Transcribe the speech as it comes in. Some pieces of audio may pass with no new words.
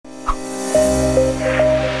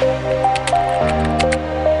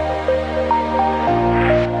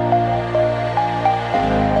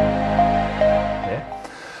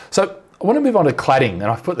I want to move on to cladding, and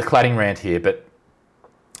I've put the cladding rant here, but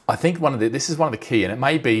I think this is one of the key, and it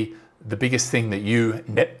may be the biggest thing that you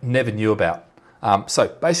never knew about. So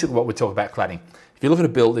basically what we talk about cladding. If you look at a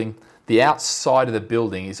building, the outside of the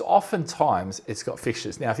building is oftentimes, it's got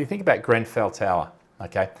fixtures. Now, if you think about Grenfell Tower,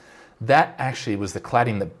 okay, that actually was the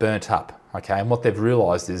cladding that burnt up, okay? And what they've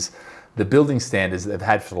realized is the building standards that they've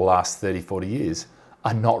had for the last 30, 40 years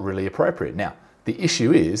are not really appropriate. Now, the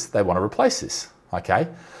issue is they want to replace this, okay?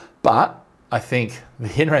 But I think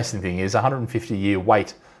the interesting thing is 150-year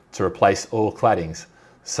wait to replace all claddings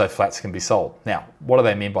so flats can be sold. Now, what do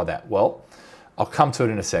they mean by that? Well, I'll come to it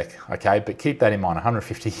in a sec, okay? But keep that in mind,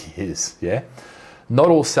 150 years, yeah? Not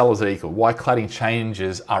all sellers are equal. Why cladding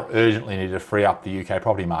changes are urgently needed to free up the UK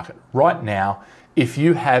property market. Right now, if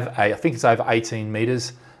you have I think it's over 18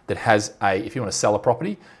 metres that has if you want to sell a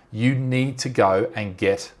property, you need to go and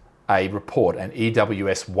get a report, an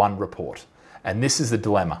EWS1 report. And this is the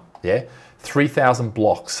dilemma, yeah? 3,000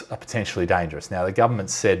 blocks are potentially dangerous. Now, the government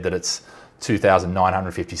said that it's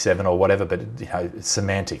 2,957 or whatever, but it's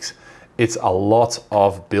semantics. It's a lot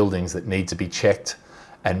of buildings that need to be checked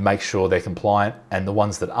and make sure they're compliant, and the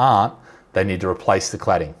ones that aren't, they need to replace the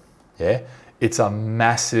cladding, yeah? It's a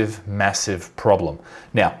massive, massive problem.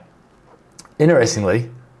 Now,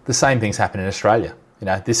 interestingly, the same things happen in Australia.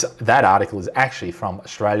 That article is actually from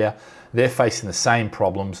Australia. They're facing the same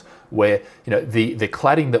problems where, the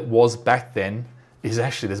cladding that was back then is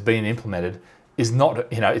actually, that's been implemented, is not,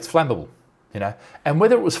 it's flammable, And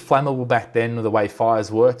whether it was flammable back then or the way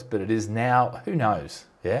fires worked, but it is now, who knows,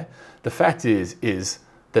 yeah? The fact is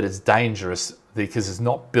that it's dangerous because it's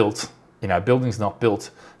not built, building's not built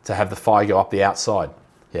to have the fire go up the outside,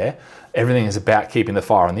 yeah? Everything is about keeping the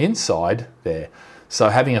fire on the inside there. So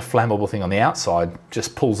having a flammable thing on the outside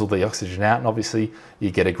just pulls all the oxygen out, and obviously you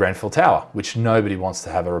get a Grenfell Tower, which nobody wants to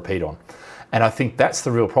have a repeat on. And I think that's the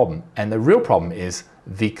real problem. And the real problem is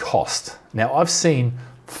the cost. Now, I've seen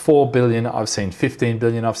 4 billion, I've seen 15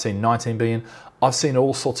 billion, I've seen 19 billion, I've seen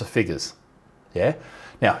all sorts of figures, yeah?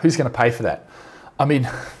 Now, who's gonna pay for that? I mean,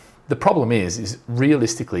 the problem is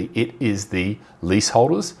realistically, it is the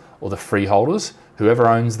leaseholders or the freeholders, whoever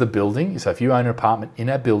owns the building. So if you own an apartment in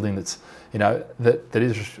a building that's, that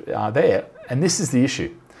is there, and this is the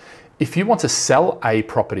issue. If you want to sell a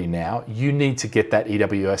property now, you need to get that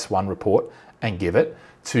EWS1 report and give it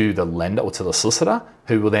to the lender or to the solicitor,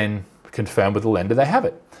 who will then confirm with the lender they have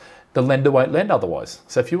it. The lender won't lend otherwise.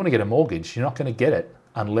 So if you want to get a mortgage, you're not going to get it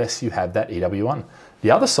unless you have that EW1.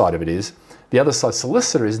 The other side of it is, the other side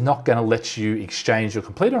solicitor is not going to let you exchange or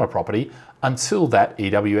complete on a property until that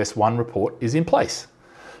EWS1 report is in place.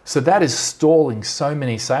 So that is stalling so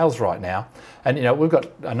many sales right now. And we've got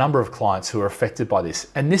a number of clients who are affected by this.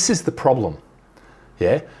 And this is the problem,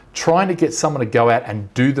 yeah? Trying to get someone to go out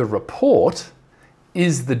and do the report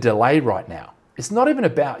is the delay right now. It's not even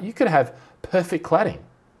about, you could have perfect cladding,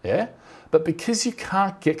 yeah? But because you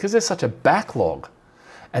can't get, because there's such a backlog,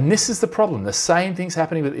 and this is the problem. The same thing's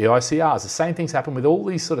happening with the ICRs. The same things happen with all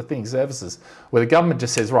these sort of things, services, where the government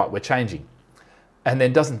just says, right, we're changing. And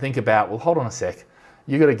then doesn't think about, well, hold on a sec.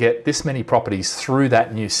 You've got to get this many properties through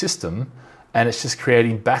that new system, and it's just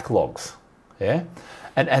creating backlogs, yeah?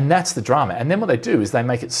 And that's the drama. And then what they do is they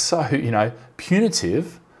make it so,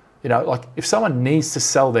 punitive. Like if someone needs to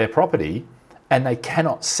sell their property and they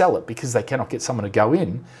cannot sell it because they cannot get someone to go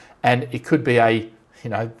in, and it could be a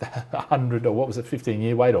 100 or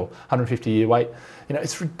 15-year wait or 150-year wait.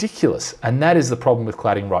 It's ridiculous. And that is the problem with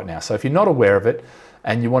cladding right now. So if you're not aware of it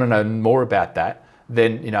and you want to know more about that,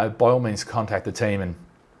 then, by all means contact the team.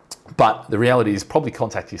 But the reality is probably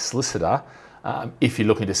contact your solicitor if you're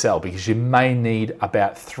looking to sell, because you may need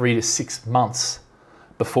about 3 to 6 months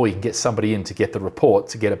before you can get somebody in to get the report,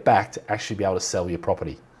 to get it back, to actually be able to sell your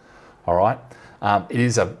property. All right? It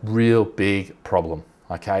is a real big problem,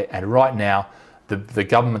 okay? And right now, the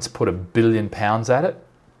government's put £1 billion at it,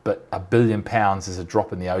 but £1 billion is a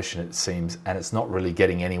drop in the ocean, it seems, and it's not really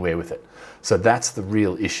getting anywhere with it. So that's the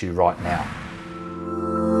real issue right now.